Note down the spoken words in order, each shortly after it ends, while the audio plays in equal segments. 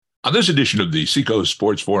On this edition of the Seacoast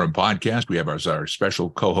Sports Forum podcast, we have our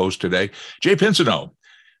special co-host today, Jay Pinsonnault.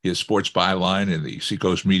 He has sports byline in the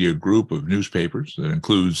Seacoast Media Group of newspapers that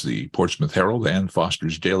includes the Portsmouth Herald and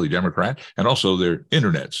Foster's Daily Democrat, and also their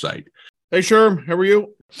internet site. Hey, Sherm, how are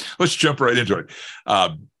you? Let's jump right into it.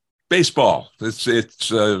 Baseball.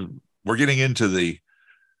 We're getting into the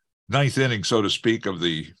ninth inning, so to speak, of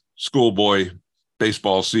the schoolboy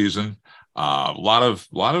baseball season. A lot of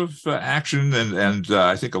action and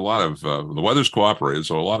I think a lot of the weather's cooperated,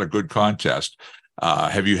 so a lot of good contest.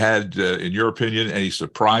 Have you had, in your opinion, any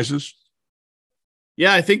surprises?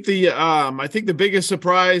 Yeah, I think the biggest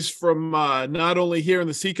surprise from not only here in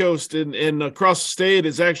the Seacoast and across the state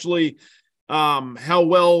is actually how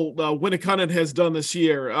well Winnicott has done this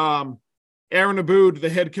year. Aaron Abood, the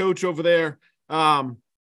head coach over there,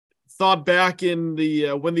 thought back in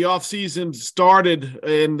the when the offseason started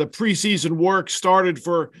and the preseason work started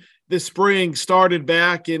for this spring, started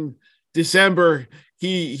back in December.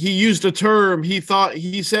 He used a term. He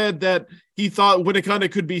said that he thought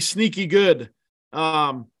Winnicott could be sneaky good.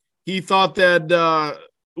 He thought that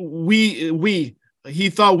he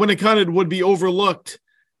thought Winnicott would be overlooked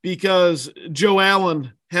because Joe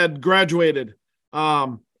Allen had graduated.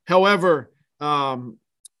 However,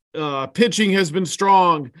 pitching has been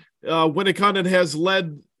strong.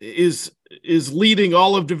 Winnicott is leading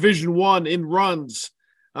all of Division I in runs.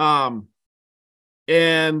 And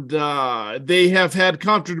they have had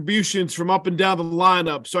contributions from up and down the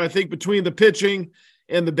lineup. So I think between the pitching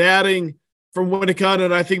and the batting from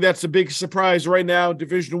Winnicott, I think that's a big surprise right now,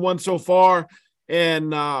 Division I so far.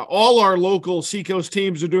 And all our local Seacoast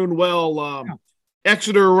teams are doing well.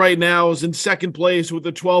 Exeter right now is in second place with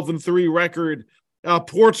a 12-3 record.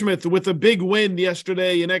 Portsmouth with a big win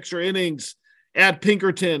yesterday in extra innings at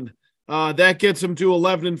Pinkerton. That gets them to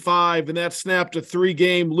 11-5, and that snapped a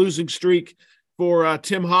 3-game losing streak for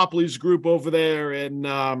Tim Hopley's group over there. And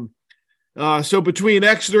so between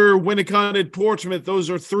Exeter, Winnicott, and Portsmouth,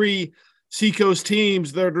 those are 3 Seacoast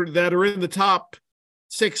teams that are in the top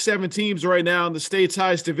 6-7 teams right now in the state's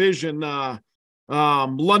highest division.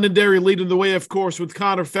 Londonderry leading the way, of course, with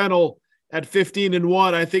Connor Fennell at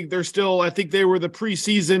 15-1. I think they were the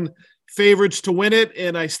preseason favorites to win it,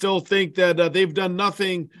 and I still think that they've done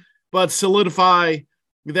nothing but solidify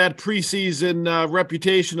that preseason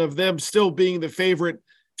reputation of them still being the favorite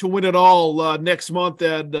to win it all next month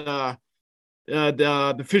at the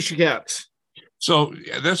Fisher Cats. So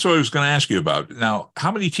that's what I was going to ask you about. Now,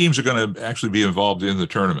 how many teams are going to actually be involved in the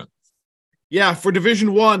tournament? Yeah, for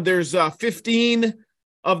Division I, there's 15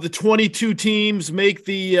 of the 22 teams make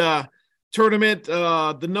the tournament.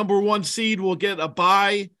 The number 1 seed will get a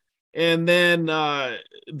bye, and then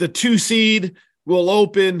the 2 seed will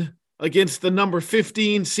open against the number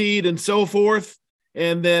 15 seed and so forth.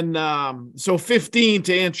 And then so 15,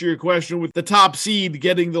 to answer your question, with the top seed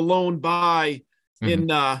getting the lone bye in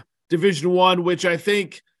Division I, which I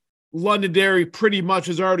think Londonderry pretty much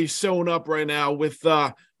is already sewn up right now with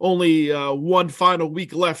only one final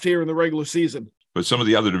week left here in the regular season. But some of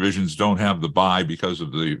the other divisions don't have the bye because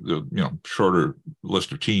of the shorter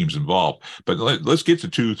list of teams involved. But let's get to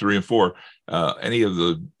 2, 3, and 4. Any of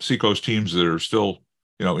the Seacoast teams that are still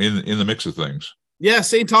in the mix of things? Yeah,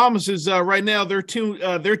 St. Thomas is right now. They're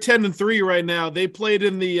 10-3 right now. They played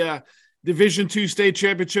in the Division II state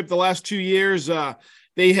championship the last 2 years.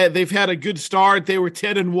 They've had a good start. They were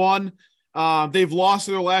 10-1. They've lost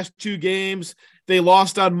their last 2 games. They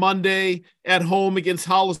lost on Monday at home against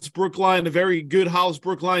Hollis Brookline, a very good Hollis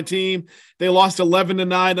Brookline team. They lost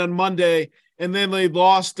 11-9 on Monday, and then they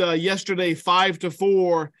lost yesterday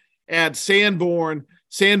 5-4 at Sanborn.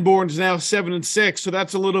 Sanborn's now 7-6, so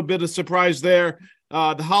that's a little bit of surprise there.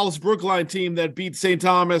 The Hollis Brookline team that beat St.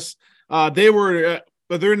 Thomas, they're now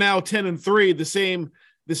 10-3,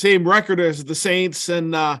 the same record as the Saints,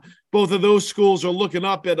 and both of those schools are looking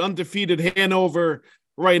up at undefeated Hanover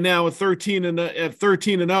right now at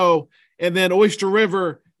 13-0, and then Oyster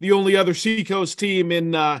River, the only other Seacoast team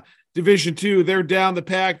in Division II, they're down the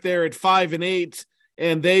pack there at 5-8,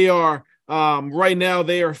 and they are right now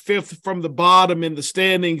they are 5th from the bottom in the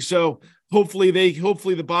standings. So hopefully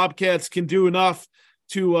the Bobcats can do enough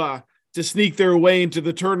to sneak their way into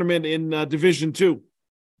the tournament in Division II.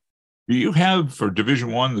 Do you have for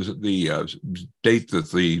Division I the date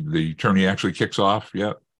that the tourney actually kicks off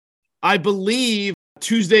yet? I believe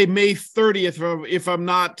Tuesday, May 30th, if I'm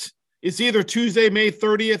not, it's either Tuesday, May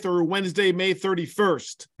 30th or Wednesday, May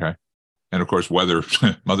 31st. Okay. And of course, weather,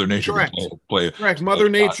 Mother Nature. Correct. Can play. Correct. Mother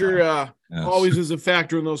Nature always is a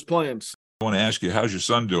factor in those plans. I want to ask you, how's your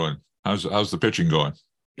son doing? How's the pitching going?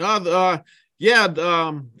 Collectively,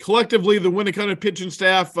 the Winnicott pitching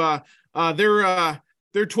staff, they're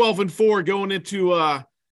they're 12-4 going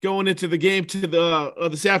into the game to the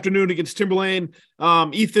this afternoon against Timberlane.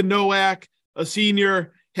 Ethan Nowak, a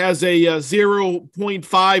senior, has a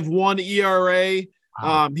 0.51 ERA.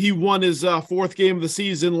 He won his fourth game of the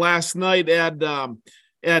season last night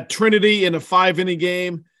at Trinity in a 5-inning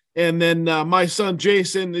game. And then my son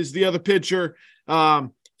Jason is the other pitcher.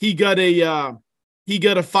 He got a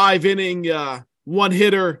 5-inning one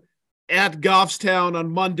hitter at Goffstown on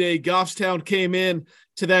Monday. Goffstown came in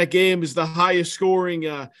to that game as the highest scoring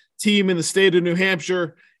team in the state of New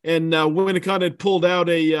Hampshire, and Winnicott had pulled out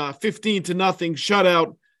a 15-0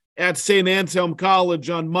 shutout at St. Anselm College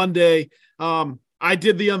on Monday. I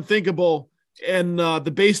did the unthinkable, and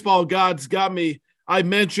the baseball gods got me. I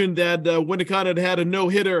mentioned that Winnicott had a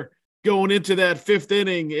no-hitter going into that fifth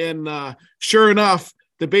inning, and sure enough,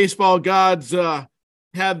 the baseball gods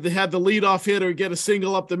had the leadoff hitter get a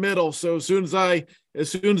single up the middle. So as soon as I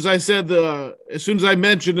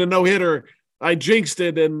mentioned a no-hitter, I jinxed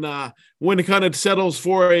it, and Winnicott settles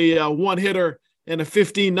for a one-hitter and a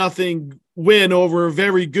 15-0 win over a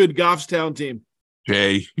very good Goffstown team.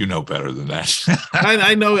 Jay, you know better than that.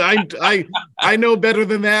 I know. I know better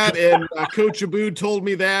than that, and Coach Abboud told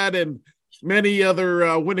me that, and many other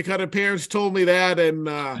Winnicott parents told me that, and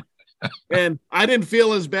I didn't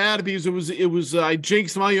feel as bad because it was I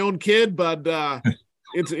jinxed my own kid, but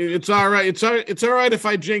it's all right. It's all right if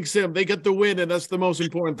I jinx him. They get the win, and that's the most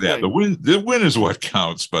important thing. Yeah, the win is what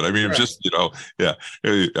counts. But I mean, it's just,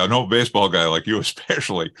 an old baseball guy like you,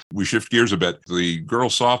 especially. We shift gears a bit. The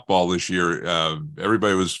girls softball this year,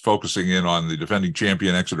 everybody was focusing in on the defending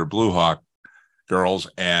champion Exeter Blue Hawk girls,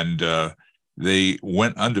 and they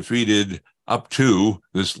went undefeated up to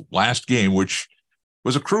this last game, which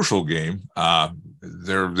was a crucial game.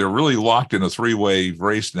 They're really locked in a 3-way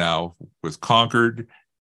race now with Concord,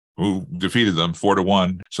 who defeated them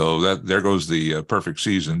 4-1. So there goes the perfect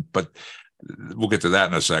season. But we'll get to that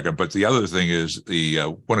in a second. But the other thing is the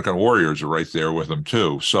Winnicott Warriors are right there with them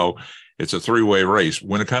too. So it's a 3-way race.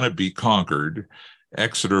 Winnicott beat Concord,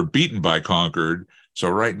 Exeter beaten by Concord. So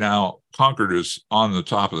right now Concord is on the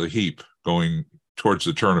top of the heap going towards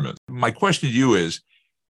the tournament. My question to you is,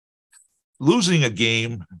 losing a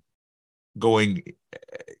game going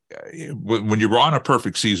when you're on a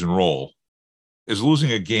perfect season roll, is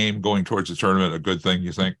losing a game going towards the tournament a good thing,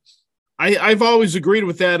 you think? I've always agreed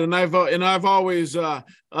with that, and I've always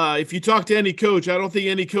if you talk to any coach, I don't think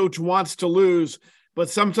any coach wants to lose, but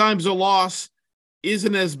sometimes a loss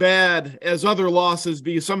isn't as bad as other losses,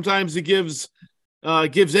 because sometimes it gives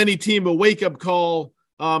any team a wake-up call,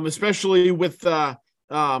 especially with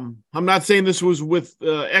I'm not saying this was with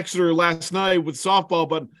Exeter last night with softball,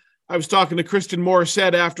 but I was talking to Kristen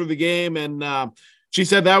Morissette after the game, and she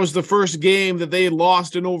said that was the first game that they had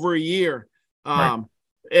lost in over a year. Right.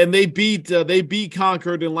 And they beat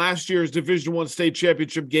Concord in last year's Division I state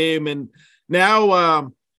championship game. And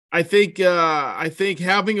now I think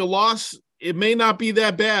having a loss, it may not be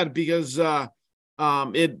that bad, because it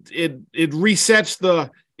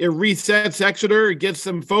resets Exeter, it gets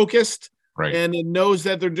them focused. Right. And it knows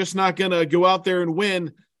that they're just not going to go out there and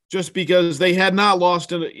win just because they had not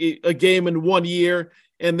lost a game in 1 year,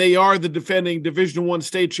 and they are the defending Division I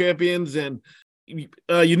state champions. And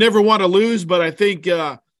you never want to lose, but I think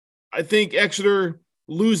Exeter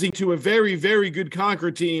losing to a very, very good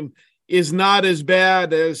Concord team is not as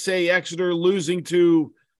bad as, say, Exeter losing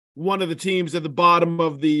to one of the teams at the bottom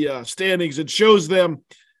of the standings. It shows them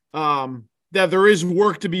that there is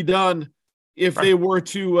work to be done if they were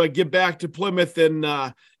to get back to Plymouth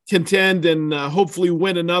and contend and hopefully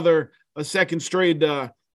win a second straight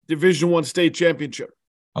Division I state championship.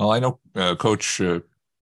 Well, I know Coach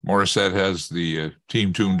Morissette has the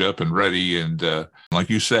team tuned up and ready, and like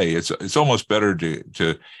you say, it's almost better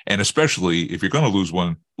to and especially if you're going to lose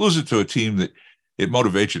one, lose it to a team that it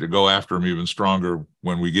motivates you to go after them even stronger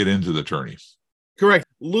when we get into the tourney. Correct.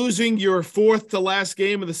 Losing your fourth to last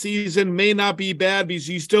game of the season may not be bad, because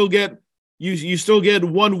you still get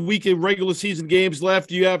 1 week of regular season games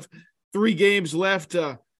left. You have 3 games left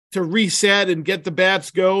to reset and get the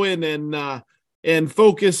bats going and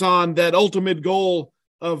focus on that ultimate goal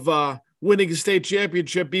of winning a state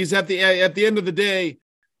championship. Because at the end of the day,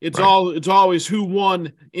 it's always who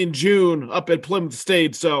won in June up at Plymouth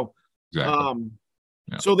State. So, exactly.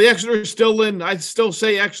 So the Exeter is still in. I still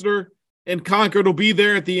say Exeter and Concord will be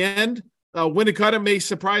there at the end. Winnicott may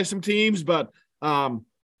surprise some teams, but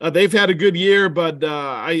they've had a good year. But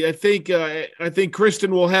I think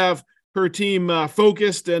Kristen will have her team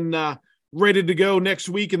focused and ready to go next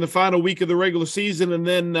week in the final week of the regular season, and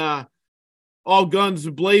then all guns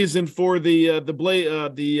blazing for the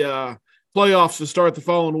playoffs to start the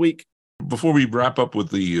following week. Before we wrap up with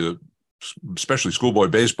the especially schoolboy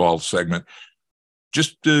baseball segment,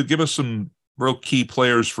 just give us some real key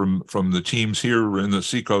players from the teams here in the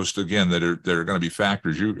Seacoast again that are going to be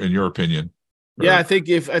factors, in your opinion. Yeah, I think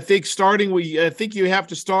you have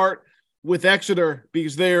to start with Exeter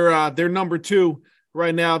because they're number 2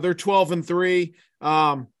 right now. They're 12-3.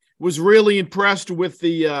 Was really impressed with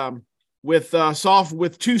with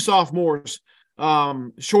 2 sophomores,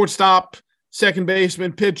 shortstop, second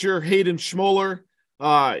baseman, pitcher Hayden Schmoller.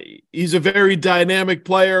 He's a very dynamic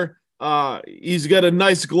player. He's got a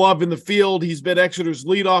nice glove in the field. He's been Exeter's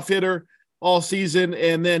leadoff hitter all season,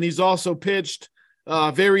 and then he's also pitched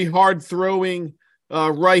very hard throwing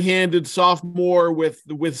right-handed sophomore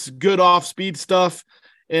with good off-speed stuff.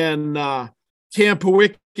 And Cam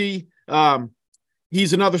Pawicki,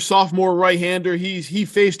 he's another sophomore right-hander. He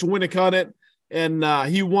faced Winnicott, and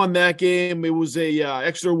he won that game. It was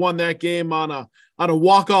Exeter won that game on a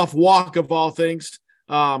walk-off walk of all things.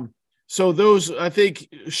 So those, I think,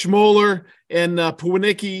 Schmoller and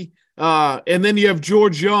Pawicki, and then you have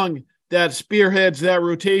George Young that spearheads that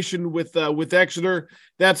rotation with Exeter.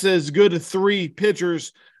 That's as good as 3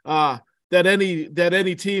 pitchers that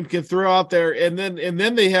any team can throw out there. And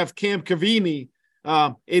then they have Cam Cavini,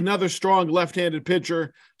 another strong left-handed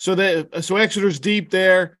pitcher. So Exeter's deep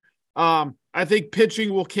there. I think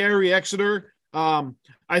pitching will carry Exeter.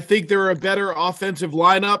 I think there are better offensive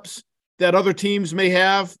lineups that other teams may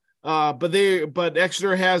have, but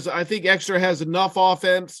Exeter has enough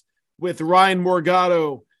offense with Ryan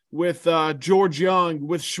Morgado, with George Young,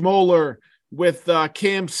 with Schmoller, with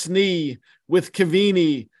Cam Snee, with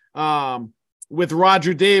Cavini, with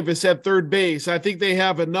Roger Davis at third base. I think they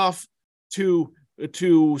have enough to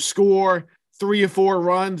score 3 or 4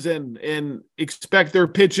 runs and expect their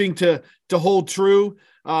pitching to hold true.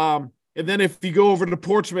 And then if you go over to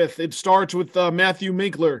Portsmouth, it starts with Matthew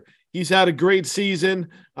Minkler. He's had a great season.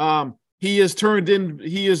 He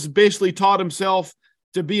has basically taught himself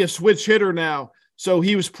to be a switch hitter now. So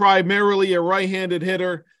he was primarily a right-handed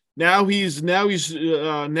hitter. Now he's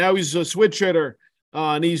a switch hitter,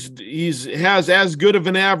 and he's has as good of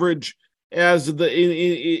an average as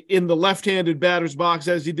in the left-handed batter's box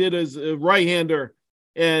as he did as a right-hander.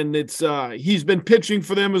 And he's been pitching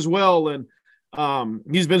for them as well, and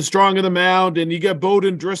he's been strong on the mound. And you got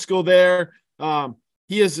Bowden Driscoll there.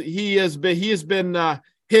 He has been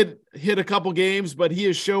hit a couple games, but he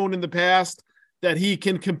has shown in the past that he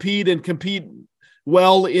can compete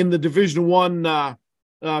well in the Division I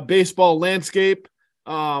baseball landscape.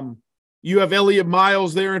 You have Elliot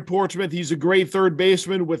Miles there in Portsmouth. He's a great third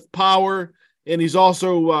baseman with power, and he's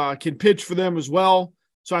also can pitch for them as well.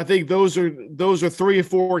 So I think those are 3 or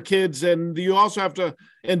 4 kids, and you also have to.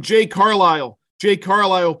 And Jay Carlisle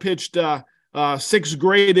pitched 6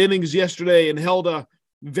 great innings yesterday and held a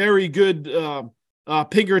very good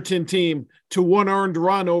Pinkerton team to 1 earned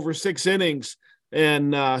run over 6 innings.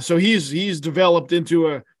 And so he's developed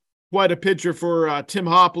into quite a pitcher for Tim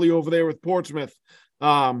Hopley over there with Portsmouth.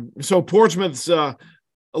 So Portsmouth's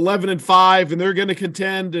 11-5, and they're going to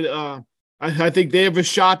contend. I think they have a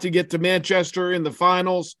shot to get to Manchester in the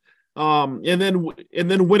finals. And then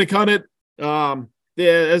Winnicott,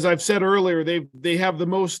 as I've said earlier,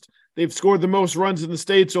 they've scored the most runs in the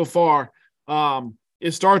state so far.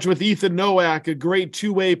 It starts with Ethan Nowak, a great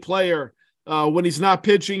 2-way player. When he's not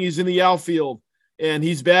pitching, he's in the outfield, and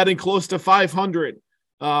he's batting close to 500.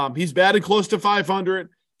 He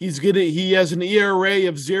has an ERA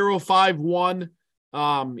of 0.51.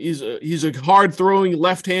 He's a hard throwing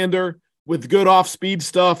left-hander with good off-speed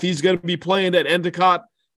stuff. He's going to be playing at Endicott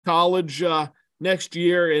College next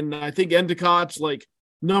year, and I think Endicott's like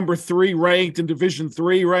number 3 ranked in Division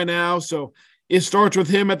III right now. So it starts with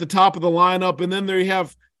him at the top of the lineup, and then they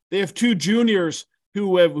have 2 juniors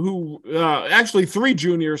actually 3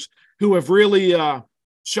 juniors who have really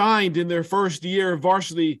shined in their first year of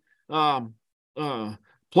varsity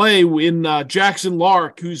play in Jackson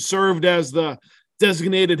Lark, who's served as the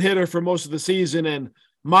designated hitter for most of the season, and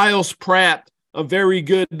Miles Pratt, a very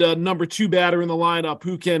good number 2 batter in the lineup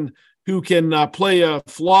who can play a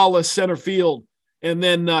flawless center field. And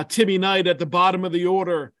then Timmy Knight at the bottom of the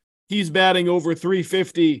order, he's batting over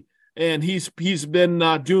 350, and he's been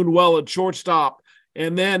doing well at shortstop.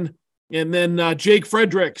 And then Jake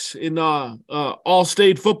Fredericks,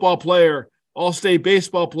 all-state football player, all-state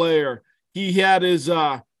baseball player. He hit his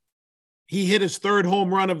 3rd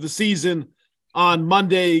home run of the season on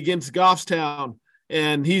Monday against Goffstown,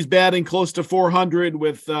 and he's batting close to 400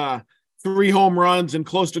 with 3 home runs and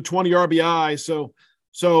close to 20 RBI. So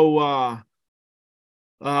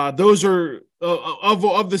those are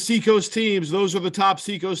of the Seacoast teams. Those are the top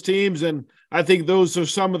Seacoast teams, and I think those are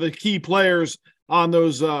some of the key players on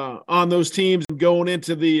those teams and going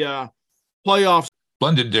into the playoffs.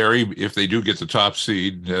 Londonderry, if they do get the top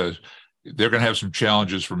seed, they're going to have some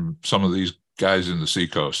challenges from some of these guys in the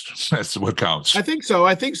Seacoast. That's what counts. I think so.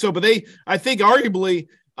 But I think arguably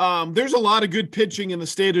there's a lot of good pitching in the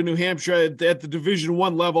state of New Hampshire at the Division I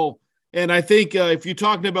level. And I think if you're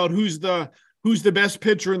talking about who's the best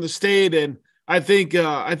pitcher in the state, and I think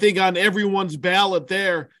on everyone's ballot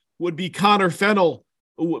there would be Connor Fennell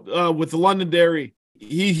with the Londonderry.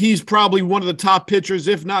 He's probably one of the top pitchers,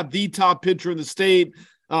 if not the top pitcher in the state.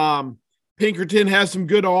 Pinkerton has some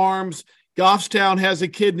good arms. Goffstown has a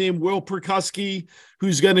kid named Will Perkuski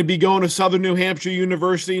who's going to be going to Southern New Hampshire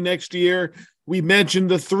University next year. We mentioned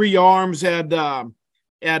the three arms at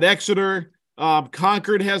Exeter.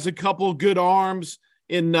 Concord has a couple good arms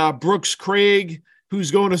in Brooks Craig,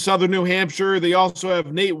 who's going to Southern New Hampshire. They also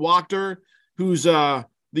have Nate Wachter, who's the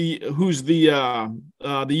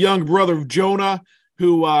young brother of Jonah,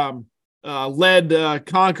 who led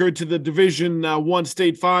Concord to the Division I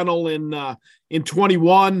state final in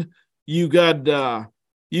 21. You got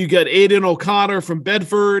Aiden O'Connor from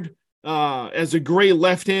Bedford as a great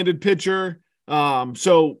left-handed pitcher.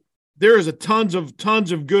 So there is tons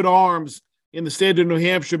of good arms in the state of New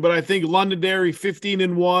Hampshire, but I think Londonderry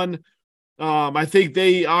 15-1. I think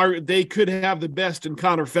they could have the best in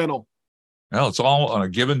Connor Fennell. Well, it's all on a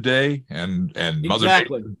given day, and Mother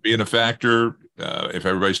Exactly. Nature being a factor if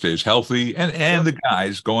everybody stays healthy, and the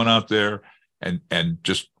guys going out there and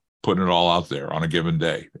just putting it all out there on a given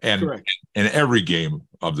day, and Correct. in every game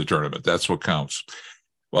of the tournament. That's what counts.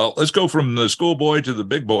 Well, let's go from the schoolboy to the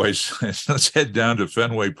big boys. Let's head down to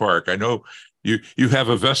Fenway Park. I know you have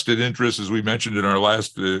a vested interest, as we mentioned in our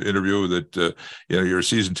last interview, that you're a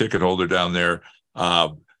season ticket holder down there.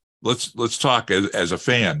 Let's talk as a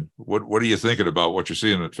fan. What are you thinking about what you're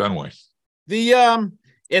seeing at Fenway?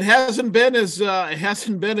 It hasn't been as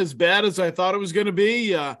bad as I thought it was going to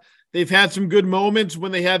be. They've had some good moments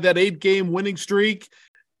when they had that 8-game winning streak.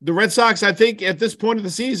 The Red Sox, I think, at this point of the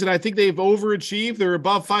season, I think they've overachieved. They're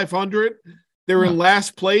above 500. They're in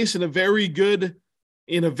last place in a very good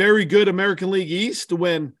American League East.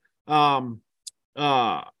 When Tampa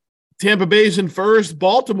Bay's in first,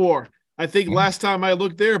 Baltimore. I think last time I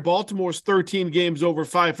looked there, Baltimore's 13 games over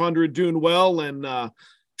 500, doing well, and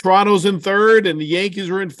Toronto's in third, and the Yankees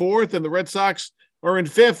are in fourth, and the Red Sox are in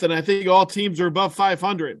fifth, and I think all teams are above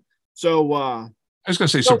 500. So I was going to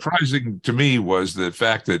say, surprising to me was the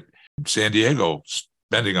fact that San Diego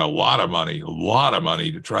spending a lot of money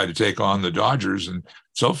to try to take on the Dodgers, and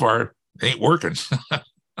so far ain't working.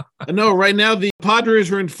 I know right now the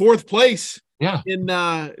Padres are in fourth place. Yeah. In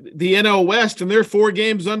the NL West, and they're 4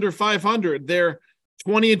 games under 500. They're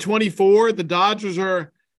 20-24. The Dodgers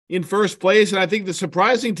are in first place, and I think the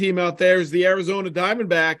surprising team out there is the Arizona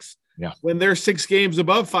Diamondbacks. Yeah. When they're 6 games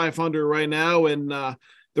above 500 right now, and the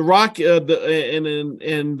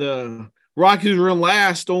Rockies are in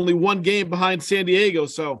last, only 1 game behind San Diego.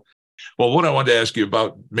 So, well, what I wanted to ask you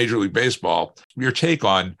about Major League Baseball, your take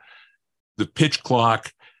on the pitch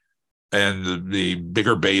clock and the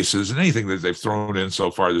bigger bases and anything that they've thrown in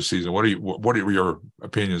so far this season. What are your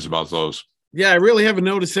opinions about those? Yeah, I really haven't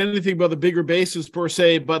noticed anything about the bigger bases per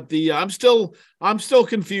se, but I'm still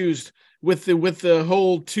confused with the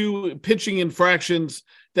whole 2 pitching infractions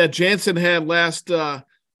that Jansen had last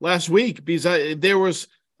week, because he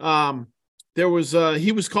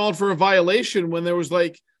was called for a violation when there was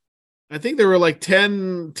I think there were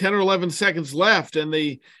 10 or 11 seconds left, and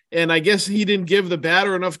I guess he didn't give the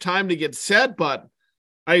batter enough time to get set, but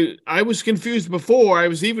I was confused before. I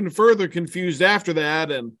was even further confused after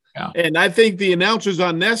that. And I think the announcers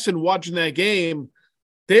on NESN watching that game,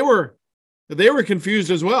 they were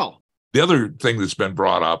confused as well. The other thing that's been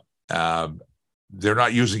brought up, they're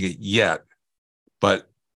not using it yet, but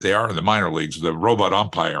they are in the minor leagues, the robot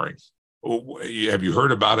umpiring. Have you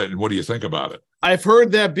heard about it, and what do you think about it? I've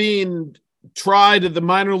heard that being tried at the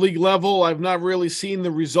minor league level. I've not really seen the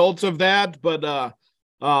results of that, but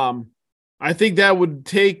I think that would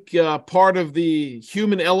take part of the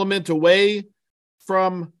human element away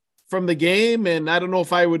from the game, and I don't know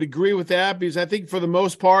if I would agree with that, because I think for the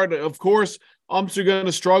most part, of course, umps are going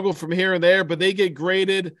to struggle from here and there, but they get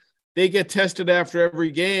graded, they get tested after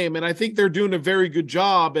every game, and I think they're doing a very good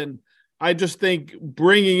job. And I just think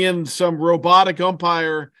bringing in some robotic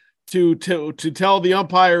umpire to tell the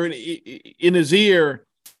umpire in his ear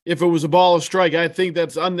if it was a ball or strike, I think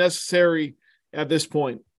that's unnecessary at this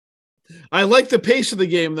point. I like the pace of the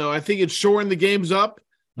game, though. I think it's shoring the games up.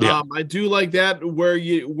 Yeah. I do like that,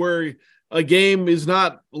 where a game is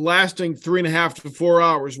not lasting 3.5 to 4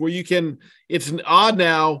 hours, where you can. It's odd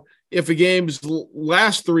now. if a game's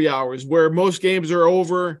last 3 hours, where most games are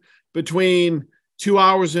over between 2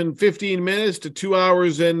 hours and 15 minutes to 2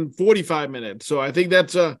 hours and 45 minutes. So I think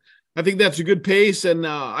that's a good pace. And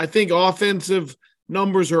I think offensive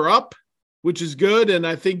numbers are up, which is good. And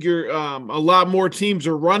I think a lot more teams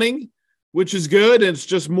are running, which is good. And it's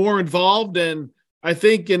just more involved. And I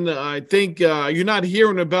think you're not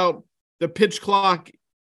hearing about the pitch clock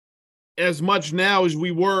as much now as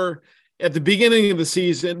we were at the beginning of the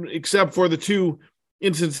season, except for the two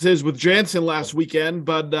instances with Jansen last weekend.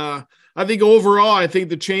 But I think overall, I think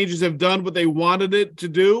the changes have done what they wanted it to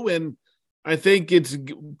do. And I think it's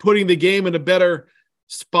putting the game in a better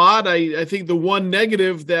spot. I think the one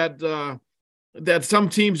negative that some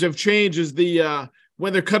teams have changed is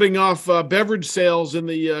when they're cutting off beverage sales in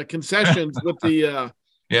the concessions with the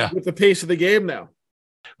pace of the game now.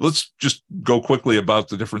 Let's just go quickly about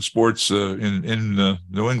the different sports in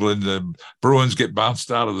New England. The Bruins get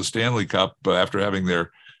bounced out of the Stanley Cup after having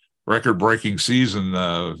their record-breaking season.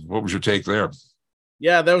 What was your take there?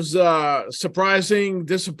 Yeah, that was surprising,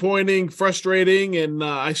 disappointing, frustrating, and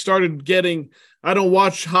I don't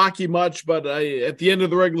watch hockey much, but at the end of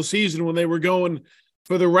the regular season when they were going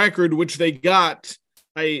for the record, which they got,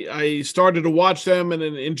 I started to watch them and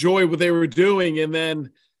enjoy what they were doing. And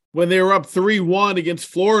then when they were up 3-1 against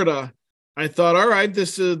Florida, I thought, all right,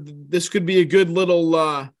 this could be a good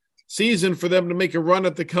little season for them to make a run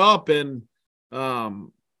at the Cup. And I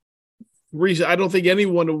don't think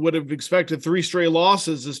anyone would have expected 3 straight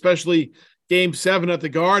losses, especially Game 7 at the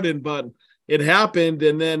Garden, but it happened.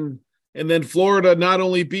 And then Florida not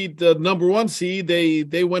only beat the number 1 seed,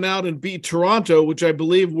 they went out and beat Toronto, which I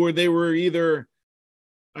believe I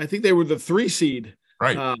think they were the 3 seed.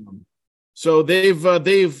 Right. So they've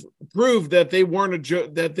proved that they weren't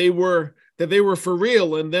that they were for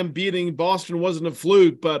real, and them beating Boston wasn't a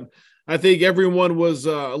fluke. But I think everyone was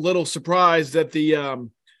a little surprised that the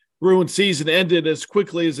Bruins season ended as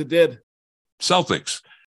quickly as it did. Celtics.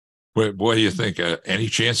 What do you think? Any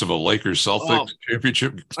chance of a Lakers-Celtics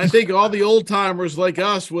championship? I think all the old timers like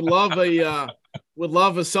us would love a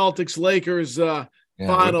Celtics-Lakers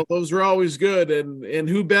final. Those are always good, and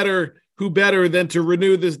who better than to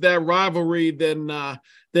renew that rivalry than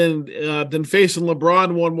facing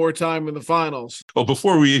LeBron one more time in the finals. Well,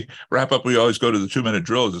 before we wrap up, we always go to the 2-minute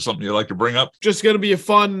drill. Is there something you'd like to bring up? Just going to be a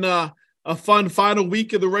fun final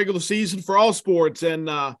week of the regular season for all sports,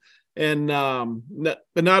 but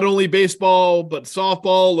not only baseball, but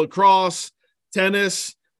softball, lacrosse,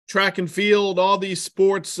 tennis, track and field, all these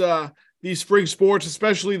sports, these spring sports,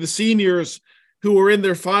 especially the seniors who are in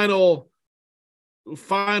their final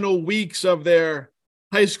weeks of their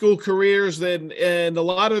high school careers. And a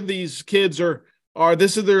lot of these kids are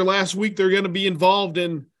this is their last week. They're going to be involved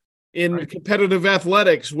in competitive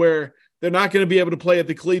athletics where they're not going to be able to play at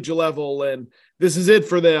the collegiate level. And this is it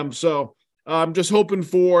for them. So I'm just hoping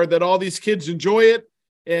that all these kids enjoy it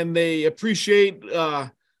and they appreciate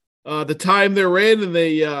the time they're in, and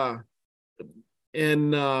they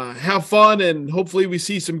have fun. And hopefully we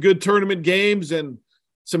see some good tournament games and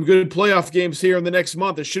some good playoff games here in the next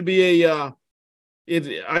month. It should be I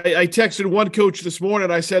texted one coach this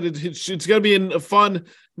morning. I said it's going to be a fun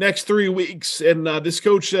next 3 weeks. And this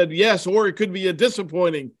coach said yes, or it could be a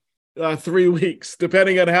disappointing 3 weeks,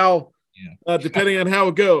 depending on how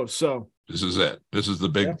it goes. So this is it. This is the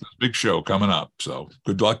big show coming up. So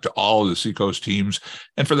good luck to all of the Seacoast teams,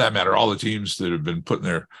 and for that matter, all the teams that have been putting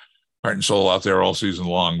their heart and soul out there all season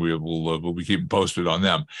long. We'll be keeping posted on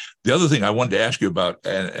them. The other thing I wanted to ask you about,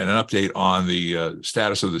 and an update on the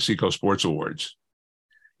status of the Seacoast Sports Awards.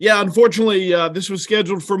 Yeah, unfortunately, this was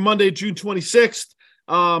scheduled for Monday, June 26th.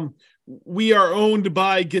 We are owned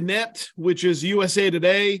by Gannett, which is USA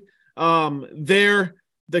Today. They're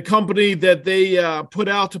the company that they put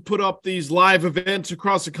up these live events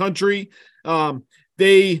across the country.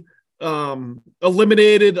 They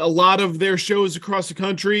eliminated a lot of their shows across the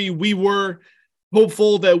country. We were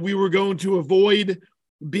hopeful that we were going to avoid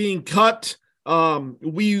being cut.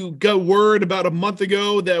 We got word about a month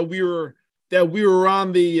ago that we were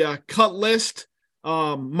on the cut list.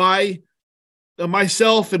 Myself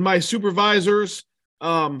and my supervisors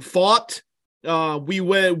fought. We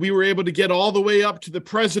were able to get all the way up to the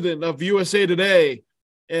president of USA Today,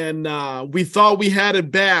 and we thought we had it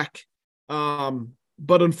back.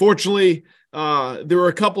 But unfortunately, there were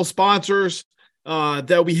a couple sponsors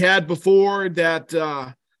that we had before that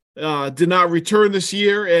did not return this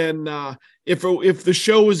year. And if the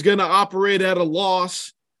show was going to operate at a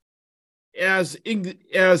loss, as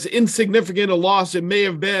insignificant a loss it may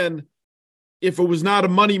have been, if it was not a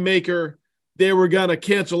moneymaker, they were going to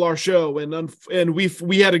cancel our show. And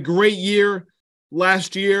we had a great year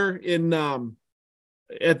last year in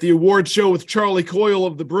at the award show with Charlie Coyle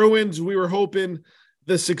of the Bruins. We were hoping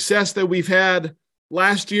the success that we've had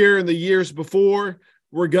last year and the years before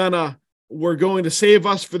were going to save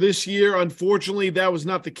us for this year. Unfortunately, that was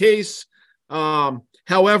not the case.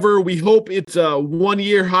 However, we hope it's a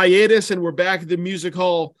 1-year hiatus and we're back at the music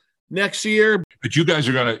hall next year. But you guys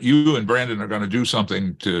you and Brandon are going to do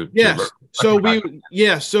something to. Yes.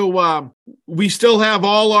 We still have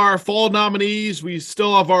all our fall nominees. We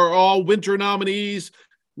still have our all winter nominees.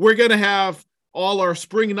 We're going to have all our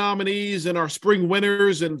spring nominees and our spring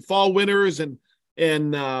winners and fall winners and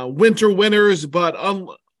winter winners, but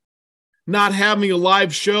not having a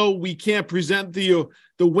live show, we can't present the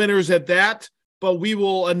winners at that, but we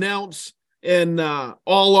will announce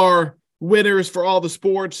all our winners for all the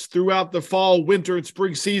sports throughout the fall, winter, and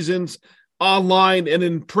spring seasons online and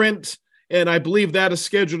in print. And I believe that is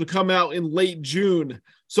scheduled to come out in late June.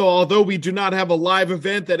 So although we do not have a live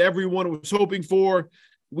event that everyone was hoping for,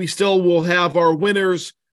 we still will have our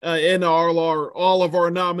winners and all of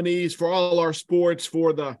our nominees for all our sports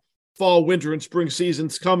for the fall, winter, and spring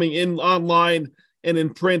seasons coming in online and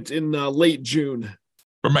in print in late June.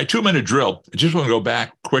 For my 2-minute drill, I just want to go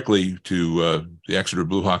back quickly to the Exeter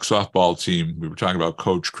Blue Hawk softball team. We were talking about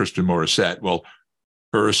Coach Kristen Morissette. Well,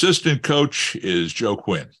 her assistant coach is Joe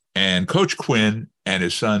Quinn. And Coach Quinn and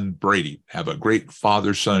his son Brady have a great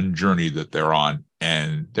father-son journey that they're on.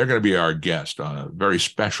 And they're going to be our guest on a very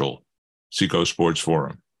special Seacoast Sports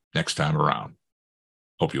Forum next time around.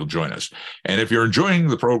 Hope you'll join us. And if you're enjoying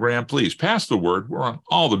the program, please pass the word. We're on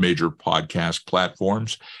all the major podcast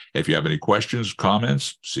platforms. If you have any questions,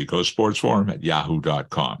 comments, Seacoast Sports Forum at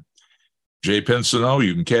yahoo.com. Jay Pinsonnault,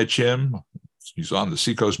 you can catch him. He's on the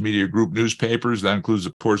Seacoast Media Group newspapers. That includes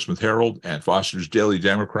the Portsmouth Herald and Foster's Daily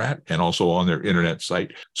Democrat, and also on their internet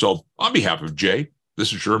site. So on behalf of Jay,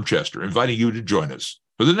 this is Sherm Chester, inviting you to join us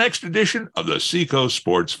for the next edition of the Seacoast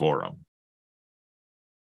Sports Forum.